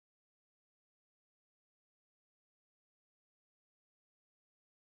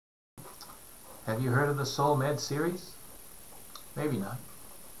Have you heard of the Soul Med series? Maybe not.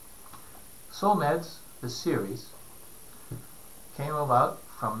 Soul Meds, the series, came about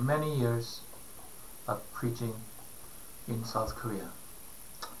from many years of preaching in South Korea.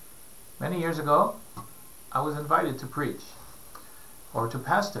 Many years ago, I was invited to preach or to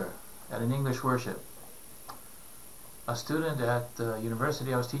pastor at an English worship. A student at the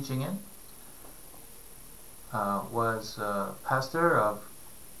university I was teaching in was a pastor of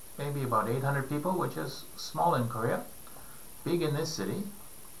maybe about 800 people, which is small in Korea, big in this city.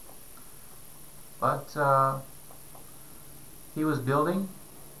 But he was building,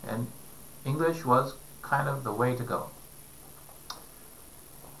 and English was kind of the way to go.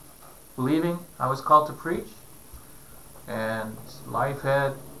 Believing I was called to preach, and life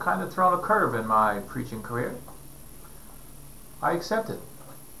had kind of thrown a curve in my preaching career, I accepted.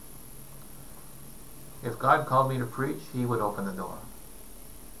 If God called me to preach, He would open the door.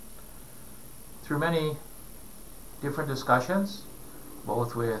 Through many different discussions,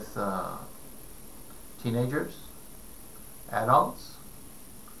 both with teenagers, adults,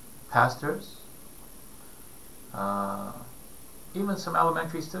 pastors, even some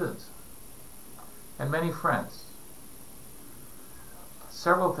elementary students, and many friends,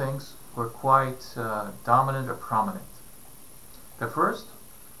 several things were quite dominant or prominent. The first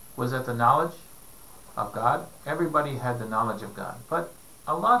was that the knowledge of God, everybody had the knowledge of God, but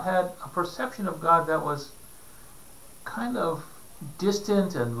a lot had a perception of God that was kind of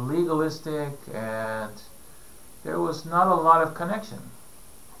distant and legalistic, and there was not a lot of connection.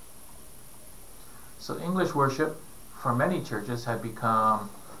 So English worship for many churches had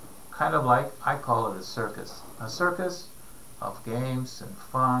become kind of like, I call it a circus of games and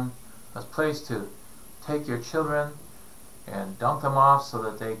fun, a place to take your children and dump them off so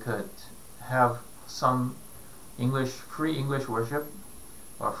that they could have some free English worship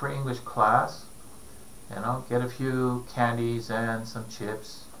or free English class, get a few candies and some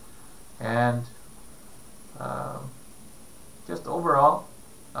chips, and just overall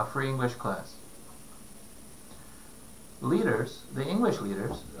a free English class. Leaders, the English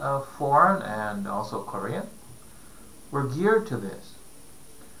leaders, foreign and also Korean, were geared to this,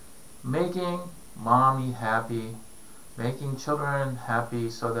 making mommy happy, making children happy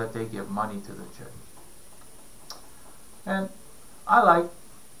so that they give money to the church. And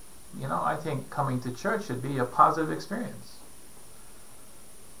I think coming to church should be a positive experience.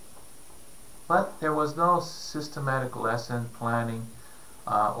 But there was no systematic lesson planning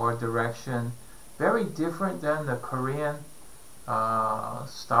or direction, very different than the Korean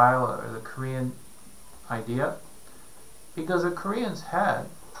style or the Korean idea, because the Koreans had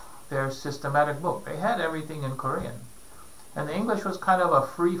their systematic book. They had everything in Korean, and the English was kind of a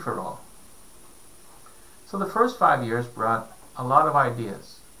free-for-all. So the first 5 years brought a lot of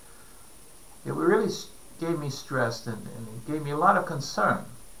ideas. It really gave me stress, and it gave me a lot of concern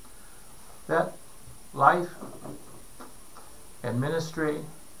that life and ministry,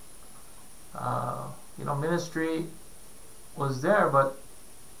 ministry was there, but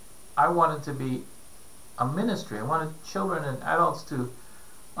I wanted to be a ministry. I wanted children and adults to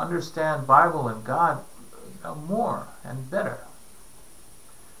understand Bible and God more and better.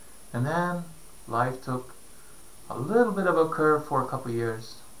 And then life took a little bit of a curve for a couple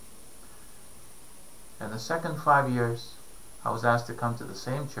years. And the second 5 years, I was asked to come to the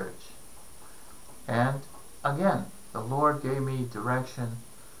same church. And again, the Lord gave me direction,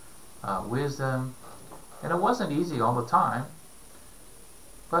 wisdom, and it wasn't easy all the time.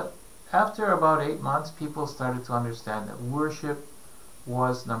 But after about 8 months, people started to understand that worship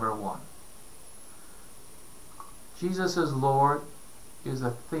was number one. Jesus is Lord is a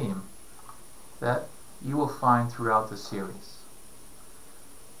theme that you will find throughout the series.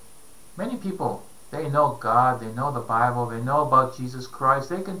 Many people, they know God, they know the Bible, they know about Jesus Christ,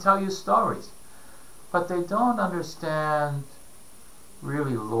 they can tell you stories, but they don't understand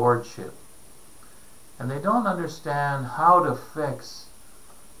really lordship. And they don't understand how to fix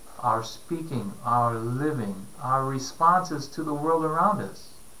our speaking, our living, our responses to the world around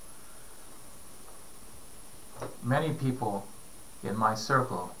us. Many people in my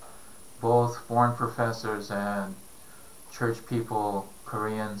circle, both foreign professors and church people,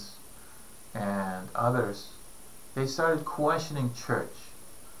 Koreans and others, they started questioning church.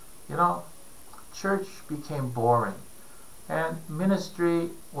 Church became boring, and ministry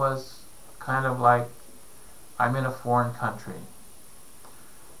was kind of like I'm in a foreign country.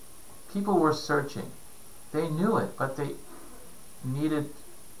 People were searching. They knew it, but they needed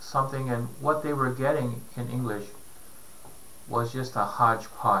something, and what they were getting in English was just a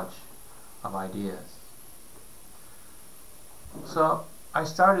hodgepodge of ideas. So I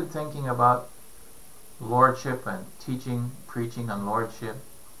started thinking about lordship and teaching, preaching on lordship.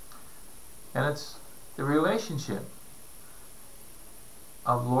 And it's the relationship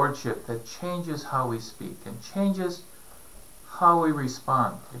of lordship that changes how we speak and changes how we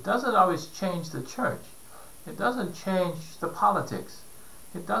respond. It doesn't always change the church. It doesn't change the politics.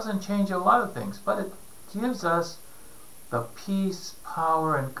 It doesn't change a lot of things, but it gives us the peace,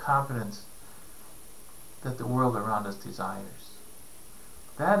 power, and confidence that the world around us desires.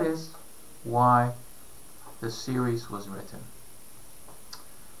 That is why the series was written.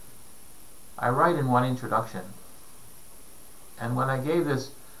 I write in one introduction, and when I gave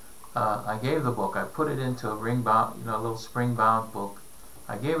the book, I put it into a ring-bound, a little spring-bound book.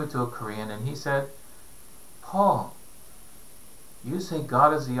 I gave it to a Korean, and he said, "Paul, you say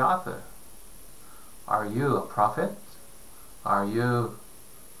God is the author. Are you a prophet? Are you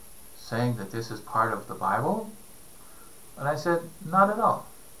saying that this is part of the Bible?" And I said, "Not at all.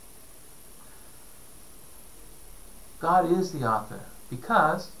 God is the author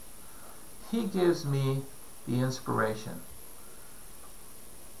because He gives me the inspiration.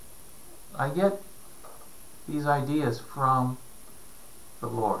 I get these ideas from the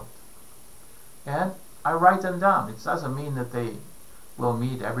Lord, and I write them down. It doesn't mean that they will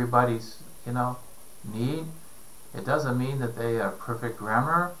meet everybody's, need. It doesn't mean that they are perfect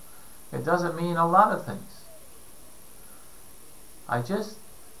grammar. It doesn't mean a lot of things.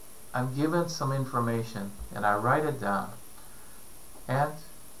 I'm given some information and I write it down, and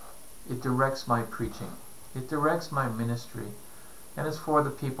it directs my preaching. It directs my ministry, and it's for the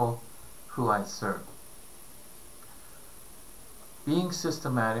people who I serve. Being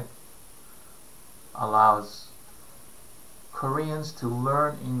systematic allows Koreans to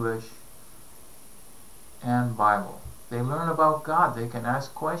learn English and Bible. They learn about God. They can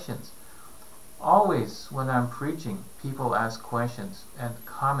ask questions. Always when I'm preaching, people ask questions and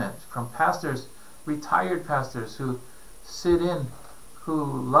comment from pastors, retired pastors who sit in, who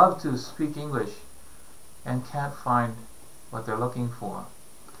love to speak English and can't find what they're looking for.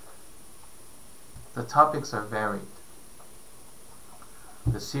 The topics are varied.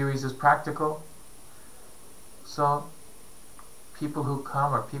 The series is practical, so people who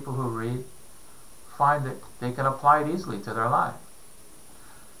come or people who read find that they can apply it easily to their life.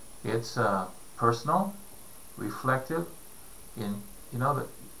 It's personal, reflective.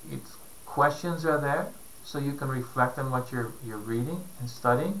 Its questions are there, so you can reflect on what you're reading and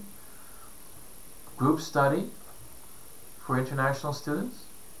studying. Group study for international students.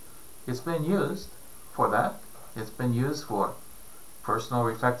 It's been used for that. It's been used for personal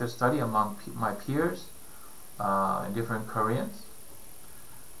reflective study among my peers and different Koreans.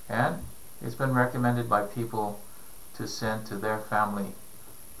 And it's been recommended by people to send to their family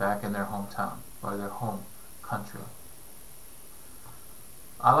back in their hometown or their home country.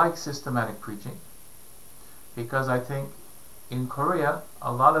 I like systematic preaching because I think in Korea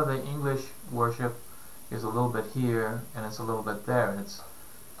a lot of the English worship is a little bit here and it's a little bit there, and it's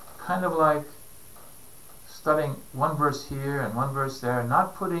kind of like studying one verse here and one verse there,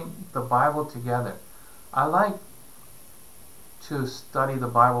 not putting the Bible together. I like to study the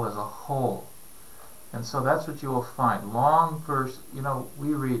Bible as a whole, and so that's what you will find. Long verse,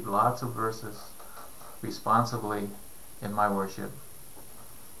 we read lots of verses responsibly in my worship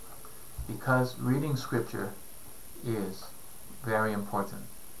because reading scripture is very important.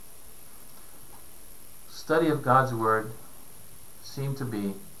 Study of God's Word seemed to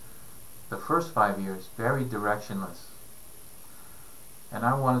be, the first 5 years, very directionless. And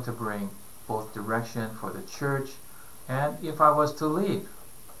I wanted to bring both direction for the church, and if I was to leave,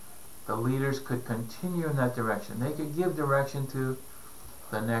 the leaders could continue in that direction. They could give direction to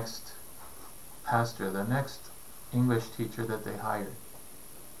the next pastor, the next English teacher that they hired.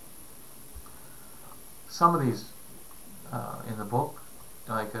 Some of these in the book,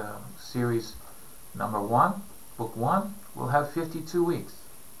 like series number 1, book 1, will have 52 weeks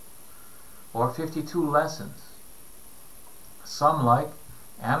or 52 lessons. Some, like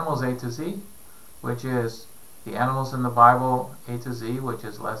Animals A to Z, which is the animals in the Bible A to Z, which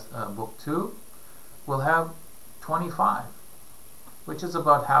is book 2, will have 25, which is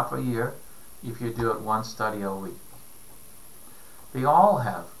about half a year if you do it one study a week. They all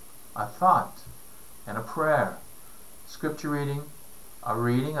have a thought and a prayer, scripture reading, a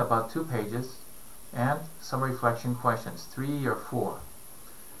reading about 2 pages, and some reflection questions, 3 or 4.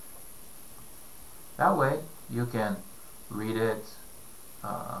 That way you can read it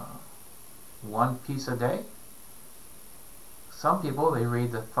one piece a day. Some people, they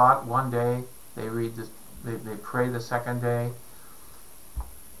read the thought one day, they pray the second day,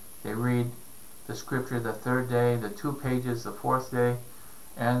 they read the scripture the 3rd day, the 2 pages the 4th day,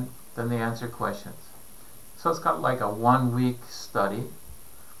 and then they answer questions. So it's got like a 1-week study,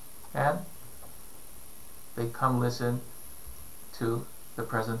 and they come listen to the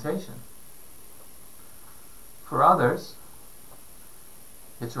presentation. For others,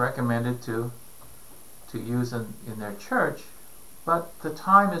 it's recommended to use in their church, but the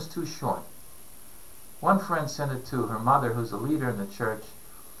time is too short. One friend sent it to her mother, who's a leader in the church,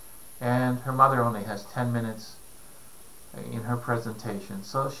 and her mother only has 10 minutes in her presentation.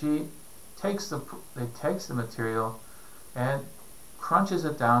 So she takes the material and crunches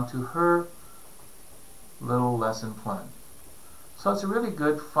it down to her little lesson plan. So it's a really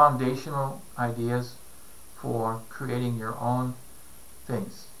good foundational ideas for creating your own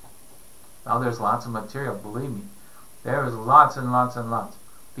things. Now there's lots of material, believe me. There is lots and lots and lots.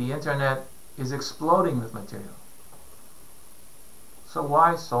 The internet is exploding with material. So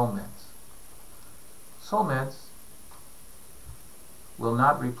why SoulMeds? SoulMeds will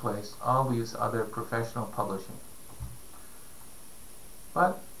not replace all these other professional publishing.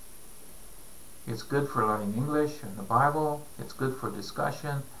 But it's good for learning English and the Bible. It's good for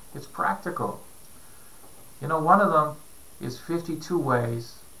discussion. It's practical. You know, one of them is 52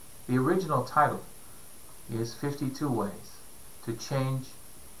 ways. The original title is 52 ways to change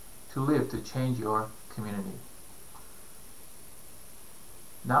your community.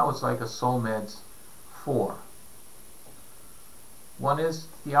 Now it's like a SoulMeds 4. One is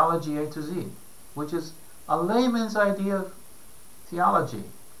Theology A to Z, which is a layman's idea of theology.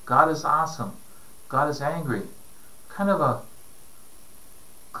 God is awesome. God is angry. Kind of a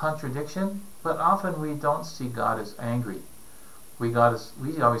contradiction, but often we don't see God as angry. We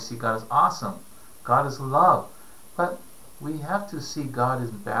always see God as awesome. God is love. But we have to see God as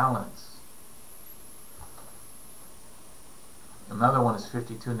balance. Another one is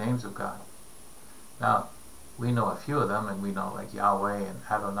 52 names of God. Now, we know a few of them, and we know like Yahweh and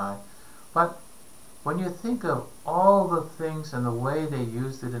Adonai. But when you think of all the things and the way they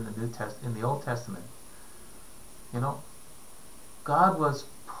used it in the Old Testament, you know, God was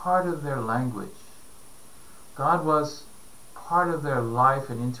part of their language. God was part of their life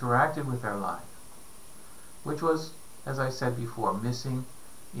and interacted with their life, which was, as I said before, missing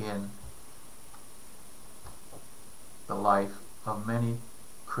in the life of many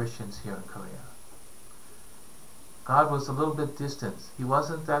Christians here in Korea. God was a little bit distant. He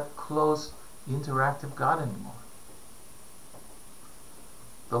wasn't that close, interactive God anymore.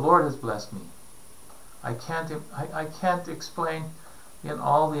 The Lord has blessed me. I can't explain in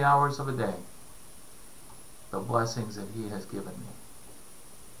all the hours of a day the blessings that He has given me.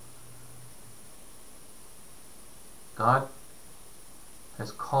 God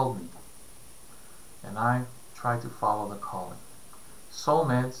has called me, and I try to follow the calling.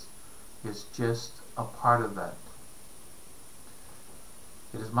 SoulMeds is just a part of that.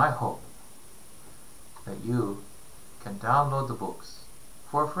 It is my hope that you can download the books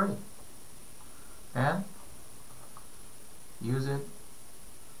for free and use it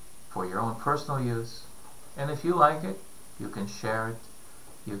for your own personal use. And if you like it, you can share it.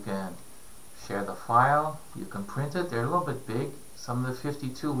 You can share the file. You can print it. They're a little bit big. Some of the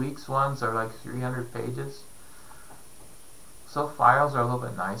 52 weeks ones are like 300 pages. So files are a little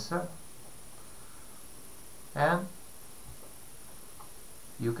bit nicer. And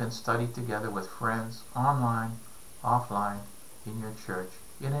you can study together with friends, online, offline, in your church,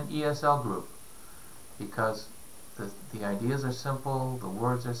 in an ESL group, because the ideas are simple, the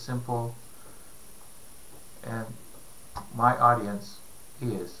words are simple, and my audience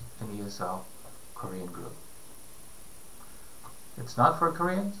is an ESL Korean group. It's not for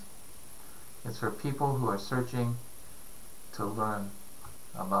Koreans, it's for people who are searching to learn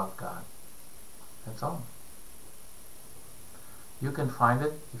about God. That's all. You can find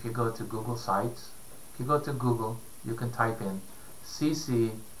it if you go to Google Sites. If you go to Google, you can type in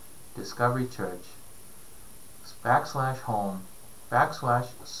CC Discovery Church /home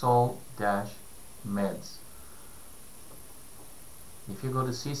 /soul-meds. If you go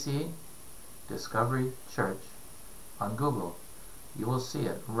to CC Discovery Church on Google, you will see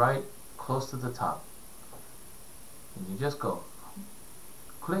it right close to the top. And you just go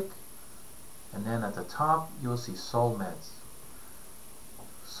click, and then at the top you'll see SoulMeds.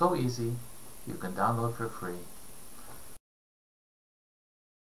 So easy, you can download for free.